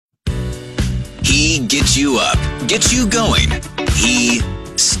He gets you up, gets you going. He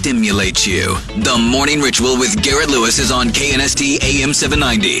stimulates you. The Morning Ritual with Garret Lewis is on KNST AM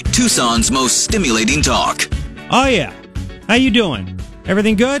 790, Tucson's most stimulating talk. Oh, yeah. How you doing?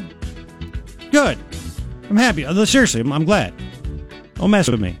 Everything good? Good. I'm happy. Seriously, I'm glad. Don't mess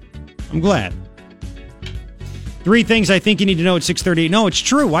with me. I'm glad. 3 things I think you need to know at 6:38. No, it's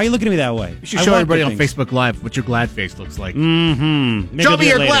true. Why are you looking at me that way? You should show everybody on Facebook Live what your glad face looks like. Mm-hmm. Show me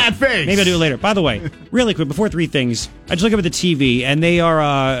your glad face. Maybe I'll do it later. By the way, really quick, before 3 things, I just look up at the TV, and they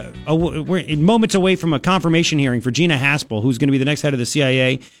are we're moments away from a confirmation hearing for Gina Haspel, who's going to be the next head of the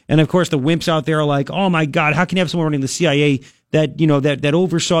CIA. And, of course, the wimps out there are like, oh, my God, how can you have someone running the CIA that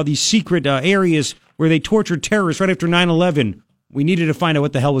oversaw these secret areas where they tortured terrorists right after 9/11? We needed to find out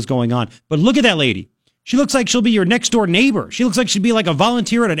what the hell was going on. But look at that lady. She looks like she'll be your next-door neighbor. She looks like she'd be like a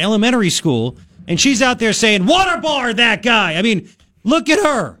volunteer at an elementary school, and she's out there saying, waterboard that guy. I mean, look at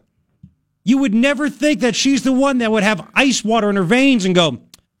her. You would never think that she's the one that would have ice water in her veins and go,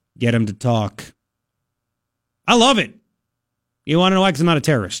 get him to talk. I love it. You want to know why? Because I'm not a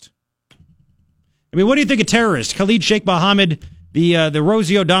terrorist. I mean, what do you think of terrorists? Khalid Sheikh Mohammed, the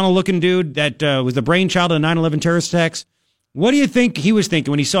Rosie O'Donnell-looking dude that was the brainchild of the 9/11 terrorist attacks? What do you think he was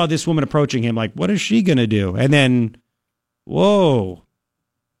thinking when he saw this woman approaching him? Like, what is she going to do? And then, whoa.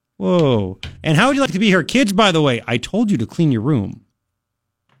 And how would you like to be her? Kids, by the way, I told you to clean your room.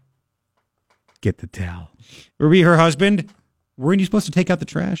 Get the towel. Or be her husband? Weren't you supposed to take out the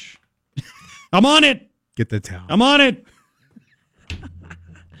trash? I'm on it. Get the towel. I'm on it.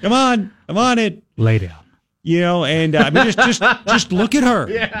 Come on. I'm on it. Lay down. And I mean, just look at her.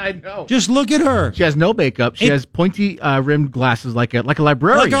 Yeah, I know. Just look at her. She has no makeup. She has pointy rimmed glasses, like a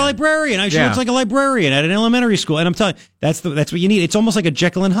librarian. Like a librarian. She looks like a librarian at an elementary school. And I'm telling you, that's what you need. It's almost like a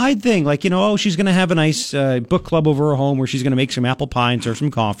Jekyll and Hyde thing. Like, she's going to have a nice book club over her home where she's going to make some apple pie and serve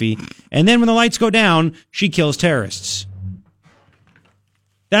some coffee. And then when the lights go down, she kills terrorists.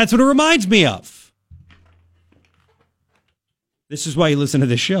 That's what it reminds me of. This is why you listen to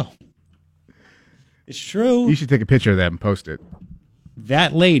this show. It's true. You should take a picture of that and post it.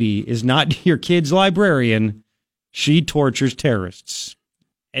 That lady is not your kid's librarian. She tortures terrorists.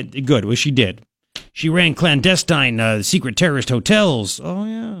 And good, well, she did. She ran clandestine secret terrorist hotels. Oh,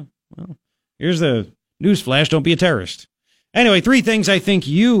 yeah. Well, here's the newsflash. Don't be a terrorist. Anyway, 3 things I think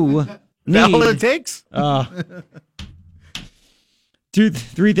you need. That's all it takes?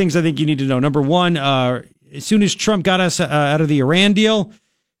 3 things I think you need to know. Number 1, as soon as Trump got us out of the Iran deal,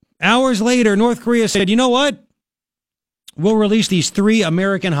 hours later, North Korea said, you know what? We'll release these 3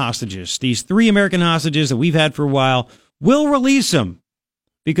 American hostages. These 3 American hostages that we've had for a while. We'll release them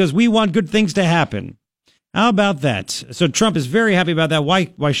because we want good things to happen. How about that? So Trump is very happy about that. Why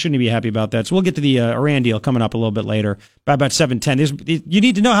shouldn't he be happy about that? So we'll get to the Iran deal coming up a little bit later, by about 7:10. You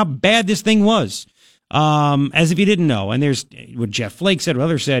need to know how bad this thing was, as if you didn't know. And there's what Jeff Flake said, what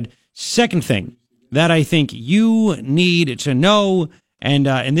others said. Second thing that I think you need to know. And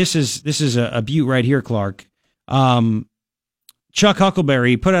this is a beaut right here, Clark. Chuck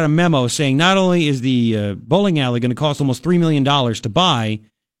Huckleberry put out a memo saying not only is the bowling alley going to cost almost $3 million to buy,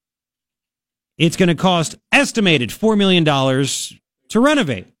 it's going to cost estimated $4 million to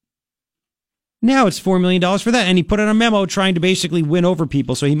renovate. Now it's $4 million for that. And he put out a memo trying to basically win over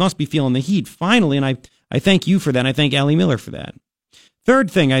people, so he must be feeling the heat finally. And I thank you for that. And I thank Allie Miller for that.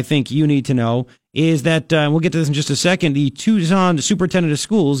 Third thing I think you need to know is that, we'll get to this in just a second, the Tucson Superintendent of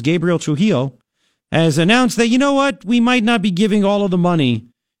Schools, Gabriel Trujillo, has announced that, you know what, we might not be giving all of the money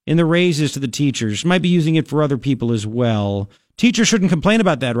in the raises to the teachers. Might be using it for other people as well. Teachers shouldn't complain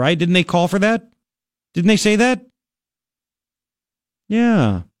about that, right? Didn't they call for that? Didn't they say that?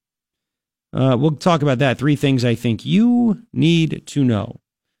 Yeah. We'll talk about that. 3 things I think you need to know.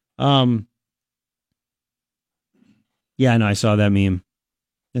 Yeah, I know, I saw that meme.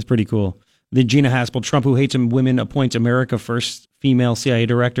 That's pretty cool. The Gina Haspel, Trump who hates women appoints America first female CIA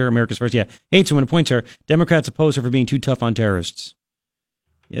director. America's first, hates women, appoints her. Democrats oppose her for being too tough on terrorists.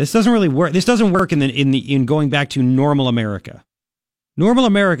 Yeah, this doesn't really work. This doesn't work in going back to normal America. Normal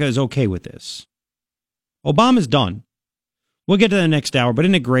America is okay with this. Obama's done. We'll get to the next hour, but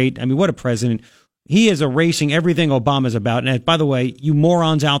isn't it great? I mean, what a president. He is erasing everything Obama's about. And by the way, you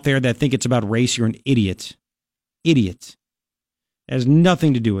morons out there that think it's about race, you're an idiot. Idiot. It has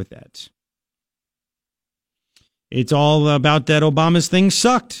nothing to do with that. It's all about that Obama's thing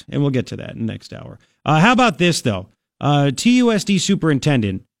sucked, and we'll get to that in the next hour. How about this, though? TUSD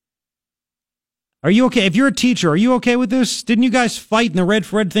superintendent. Are you okay? If you're a teacher, are you okay with this? Didn't you guys fight in the Red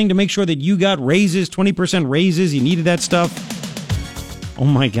Fred thing to make sure that you got raises, 20% raises? You needed that stuff? Oh,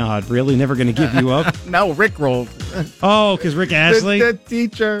 my God. Really? Never going to give you up? No, Rick rolled. Oh, because Rick Astley? The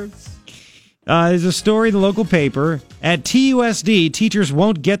teachers. There's a story in the local paper. At TUSD, teachers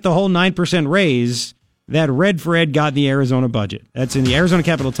won't get the whole 9% raise that Red for Ed got in the Arizona budget. That's in the Arizona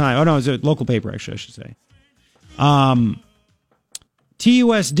Capital Times. Oh, no, it's a local paper, actually, I should say.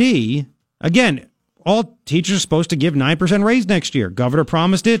 TUSD, again, all teachers are supposed to give 9% raise next year. Governor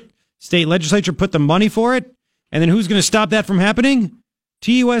promised it. State legislature put the money for it. And then who's going to stop that from happening?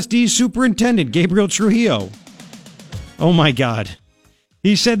 TUSD Superintendent Gabriel Trujillo. Oh, my God.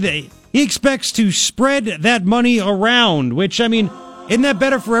 He said that he expects to spread that money around, which, I mean, isn't that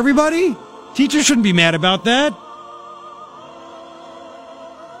better for everybody? Teachers shouldn't be mad about that.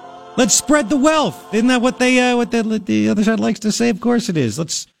 Let's spread the wealth. Isn't that what the other side likes to say? Of course it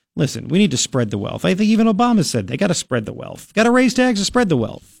is. Listen, we need to spread the wealth. I think even Obama said they got to spread the wealth. Got to raise taxes, spread the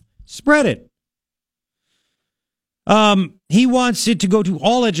wealth. Spread it. He wants it to go to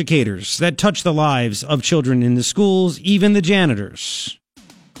all educators that touch the lives of children in the schools, even the janitors.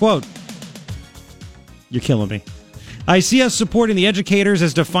 Quote, you're killing me. I see us supporting the educators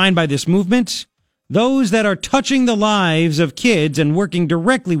as defined by this movement, those that are touching the lives of kids and working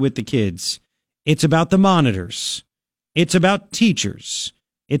directly with the kids. It's about the monitors. It's about teachers.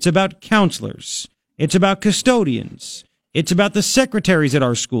 It's about counselors. It's about custodians. It's about the secretaries at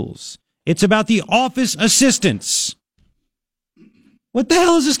our schools. It's about the office assistants. What the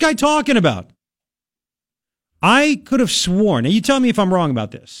hell is this guy talking about? I could have sworn, and you tell me if I'm wrong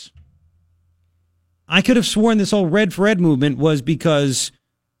about this. I could have sworn this whole Red for Ed movement was because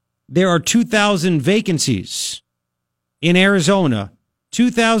there are 2,000 vacancies in Arizona,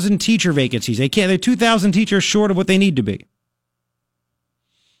 2,000 teacher vacancies. They're 2,000 teachers short of what they need to be.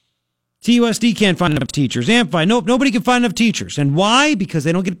 TUSD can't find enough teachers. Amplify, nope, nobody can find enough teachers. And why? Because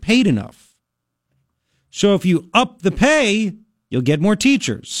they don't get paid enough. So if you up the pay, you'll get more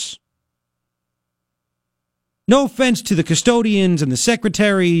teachers. No offense to the custodians and the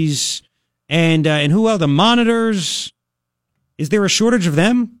secretaries and who else? The monitors. Is there a shortage of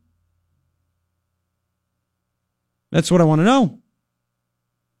them? That's what I want to know.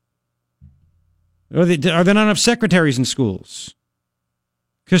 Are there not enough secretaries in schools?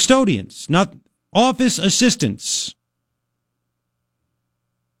 Custodians, not office assistants.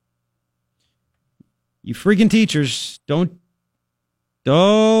 You freaking teachers, don't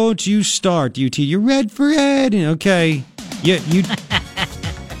you start, UT. You're Red for Ed. Okay. You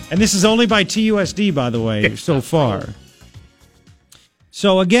and this is only by TUSD, by the way, so far.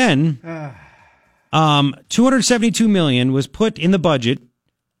 So again, $272 million was put in the budget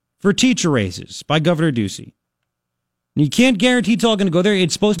for teacher raises by Governor Ducey. And you can't guarantee it's all going to go there.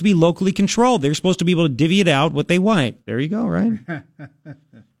 It's supposed to be locally controlled. They're supposed to be able to divvy it out what they want. There you go, right?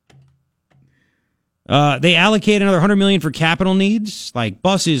 They allocate another $100 million for capital needs, like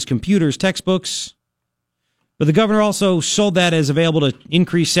buses, computers, textbooks. But the governor also sold that as available to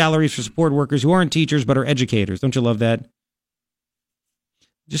increase salaries for support workers who aren't teachers but are educators. Don't you love that?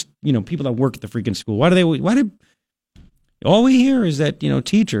 Just, people that work at the freaking school. Why do all we hear is that,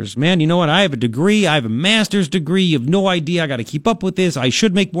 teachers, man, you know what? I have a degree. I have a master's degree. You have no idea. I got to keep up with this. I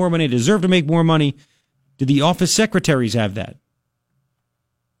should make more money. I deserve to make more money. Do the office secretaries have that?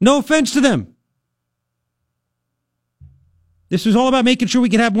 No offense to them. This was all about making sure we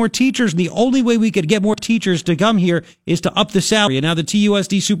could have more teachers. And the only way we could get more teachers to come here is to up the salary. And now the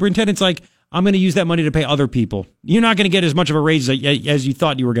TUSD superintendent's like, I'm going to use that money to pay other people. You're not going to get as much of a raise as you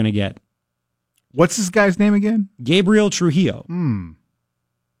thought you were going to get. What's this guy's name again? Gabriel Trujillo.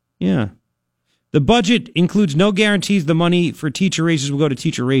 Yeah. The budget includes no guarantees the money for teacher raises will go to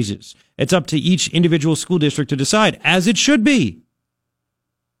teacher raises. It's up to each individual school district to decide, as it should be.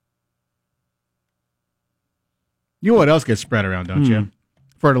 You know what else gets spread around, don't you?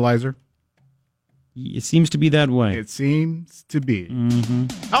 Fertilizer. It seems to be that way. It seems to be. Mm-hmm.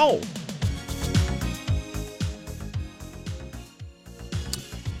 Oh!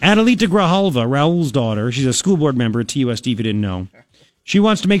 Adelita Grijalva, Raul's daughter, she's a school board member at TUSD if you didn't know. She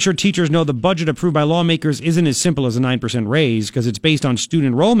wants to make sure teachers know the budget approved by lawmakers isn't as simple as a 9% raise because it's based on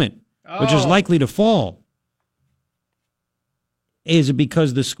student enrollment, which is likely to fall. Is it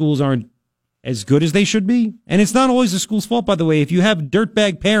because the schools aren't as good as they should be? And it's not always the school's fault, by the way. If you have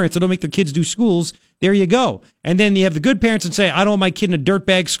dirtbag parents that don't make their kids do schools, there you go. And then you have the good parents that say, I don't want my kid in a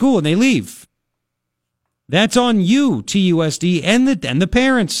dirtbag school, and they leave. That's on you, TUSD, and the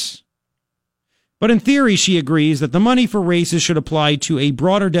parents. But in theory, she agrees that the money for raises should apply to a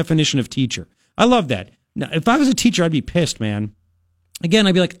broader definition of teacher. I love that. Now, if I was a teacher, I'd be pissed, man. Again,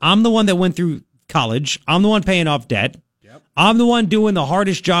 I'd be like, I'm the one that went through college. I'm the one paying off debt. Yep. I'm the one doing the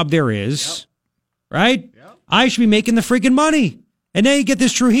hardest job there is. Yep. Right? Yep. I should be making the freaking money. And then you get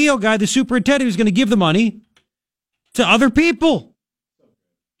this Trujillo guy, the superintendent, who's going to give the money to other people.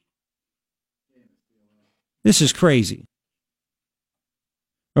 This is crazy.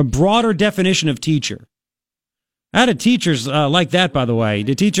 A broader definition of teacher. How do teachers like that, by the way?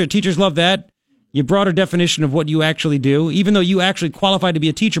 Do teachers love that? Your broader definition of what you actually do, even though you actually qualify to be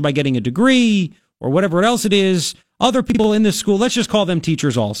a teacher by getting a degree or whatever else it is, other people in this school, let's just call them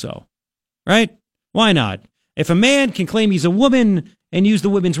teachers also. Right? Why not? If a man can claim he's a woman and use the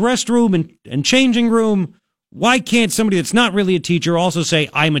women's restroom and changing room, why can't somebody that's not really a teacher also say,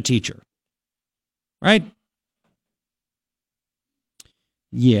 I'm a teacher? Right?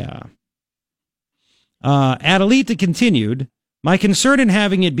 Yeah. Adelita continued, my concern in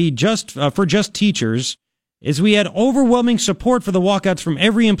having it be just for just teachers is we had overwhelming support for the walkouts from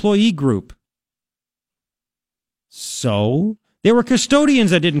every employee group. So, there were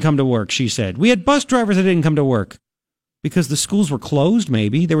custodians that didn't come to work, she said. We had bus drivers that didn't come to work. Because the schools were closed,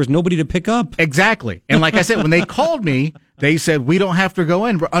 maybe. There was nobody to pick up. Exactly. And like I said, when they called me, they said, we don't have to go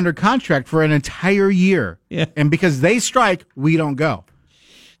in. We're under contract for an entire year. Yeah. And because they strike, we don't go.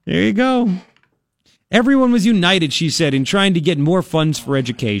 There you go. Everyone was united, she said, in trying to get more funds for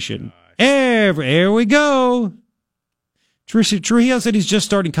education. Here we go. Trujillo said he's just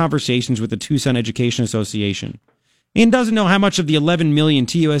starting conversations with the Tucson Education Association. And doesn't know how much of the 11 million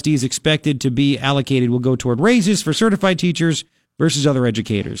TUSD is expected to be allocated will go toward raises for certified teachers versus other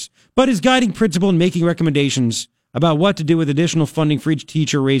educators. But his guiding principle in making recommendations about what to do with additional funding for each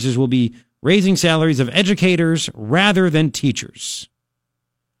teacher raises will be raising salaries of educators rather than teachers.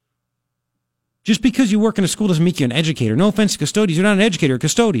 Just because you work in a school doesn't make you an educator. No offense to custodians. You're not an educator, you're a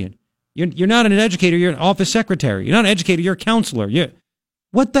custodian. You're not an educator, you're an office secretary. You're not an educator, you're a counselor.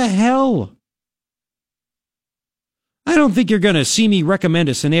 What the hell? I don't think you're going to see me recommend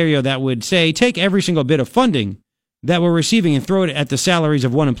a scenario that would say, take every single bit of funding that we're receiving and throw it at the salaries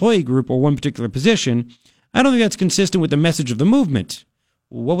of one employee group or one particular position. I don't think that's consistent with the message of the movement.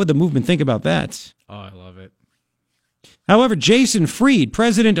 What would the movement think about that? Oh, I love it. However, Jason Freed,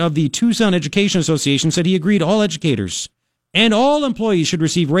 president of the Tucson Education Association, said he agreed all educators and all employees should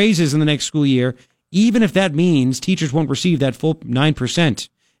receive raises in the next school year, even if that means teachers won't receive that full 9%.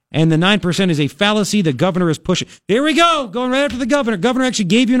 And the 9% is a fallacy the governor is pushing. There we go, going right after the governor. Governor actually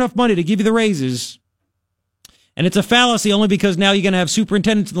gave you enough money to give you the raises. And it's a fallacy only because now you're going to have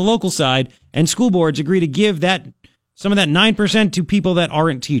superintendents on the local side and school boards agree to give that some of that 9% to people that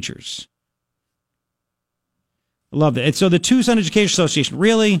aren't teachers. I love that. So the Tucson Education Association,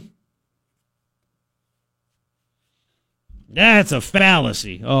 really? That's a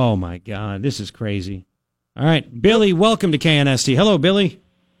fallacy. Oh, my God. This is crazy. All right. Billy, welcome to KNST. Hello, Billy.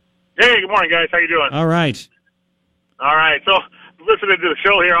 Hey, good morning, guys. How you doing? All right. All right. So, listening to the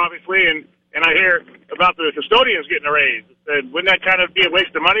show here, obviously, and I hear about the custodians getting a raise. And wouldn't that kind of be a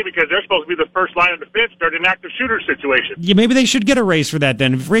waste of money because they're supposed to be the first line of defense during an active shooter situation? Yeah, maybe they should get a raise for that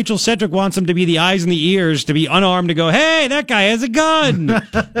then. If Rachel Sedgwick wants them to be the eyes and the ears, to be unarmed, to go, hey, that guy has a gun.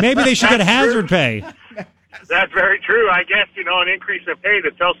 Maybe they should get hazard pay. That's very true. I guess, an increase in pay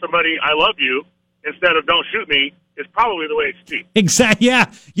to tell somebody I love you instead of don't shoot me is probably the way it should be. Exactly.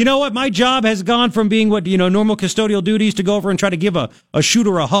 Yeah. You know what? My job has gone from being normal custodial duties to go over and try to give a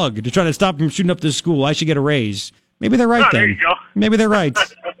shooter a hug to try to stop him from shooting up this school. I should get a raise. Maybe they're right then. There you go. Maybe they're right.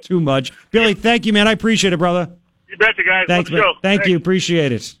 Too much. Billy, thank you, man. I appreciate it, brother. You betcha, guys. Thanks, Let's go. Thank you.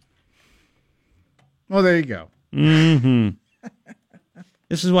 Appreciate it. Well, there you go. Mm-hmm.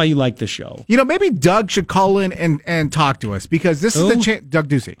 This is why you like the show. Maybe Doug should call in and talk to us because this is the chance. Doug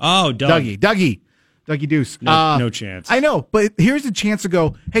Ducey. Oh, Doug. Dougie Deuce. No chance. I know, but here's a chance to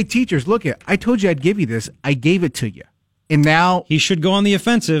go, hey, teachers, look I told you I'd give you this. I gave it to you. And now he should go on the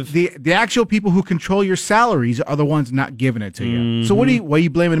offensive. The actual people who control your salaries are the ones not giving it to you. Mm-hmm. So what are you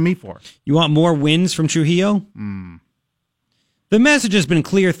blaming me for? You want more wins from Trujillo? The message has been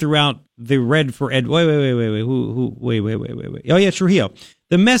clear throughout the Red for Ed. Wait. Oh yeah, Trujillo.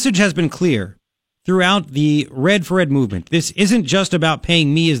 The message has been clear throughout the Red for Ed movement. This isn't just about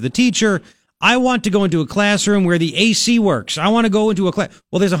paying me as the teacher. I want to go into a classroom where the AC works. I want to go into a class.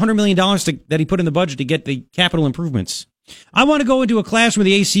 Well, there's $100 million that he put in the budget to get the capital improvements. I want to go into a classroom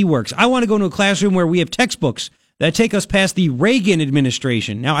where the AC works. I want to go into a classroom where we have textbooks that take us past the Reagan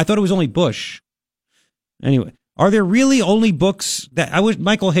administration. Now, I thought it was only Bush. Anyway, are there really only books that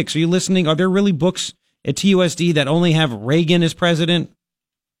Michael Hicks, are you listening? Are there really books at TUSD that only have Reagan as president?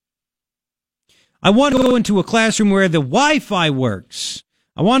 I want to go into a classroom where the Wi-Fi works.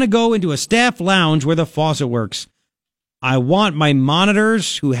 I want to go into a staff lounge where the faucet works. I want my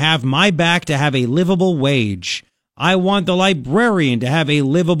monitors who have my back to have a livable wage. I want the librarian to have a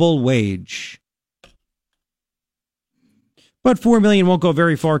livable wage. But $4 million won't go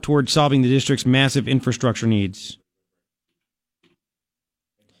very far towards solving the district's massive infrastructure needs.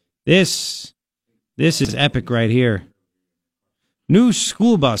 This This is epic right here. New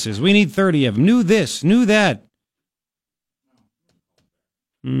school buses. We need 30 of them. New this, new that.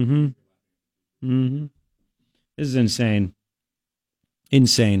 This is insane.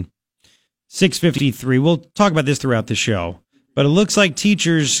 Insane. 6:53. We'll talk about this throughout the show. But it looks like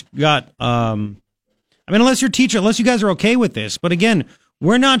teachers got, unless you guys are okay with this. But again,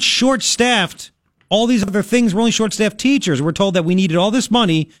 we're not short-staffed. All these other things, we're only short-staffed teachers. We're told that we needed all this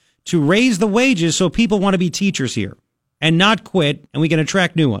money to raise the wages so people want to be teachers here and not quit, and we can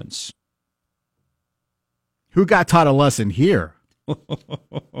attract new ones. Who got taught a lesson here?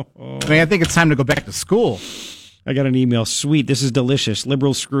 I think it's time to go back to school. I got an email. Sweet, this is delicious.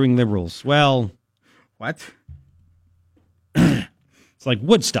 Liberals screwing liberals. Well, what? It's like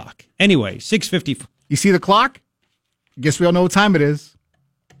Woodstock. Anyway, 6:50. You see the clock? Guess we all know what time it is.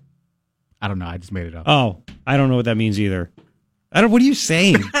 I don't know. I just made it up. Oh, I don't know what that means either. What are you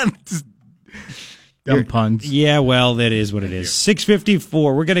saying? Dumb puns. Yeah, well, that is what it is.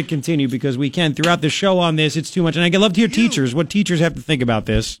 6:54. We're going to continue because we can throughout the show on this. It's too much. And I'd love to hear teachers, what teachers have to think about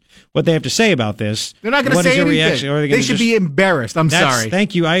this, what they have to say about this. They're not going to say anything. They should be embarrassed. I'm sorry.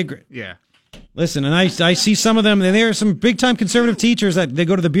 Thank you. I agree. Yeah. Listen, and I see some of them, and there are some big-time conservative teachers that they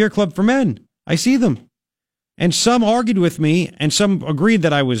go to the beer club for men. I see them. And some argued with me, and some agreed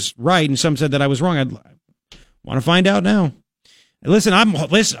that I was right, and some said that I was wrong. I want to find out now. Listen, I'm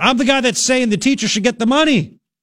the guy that's saying the teacher should get the money.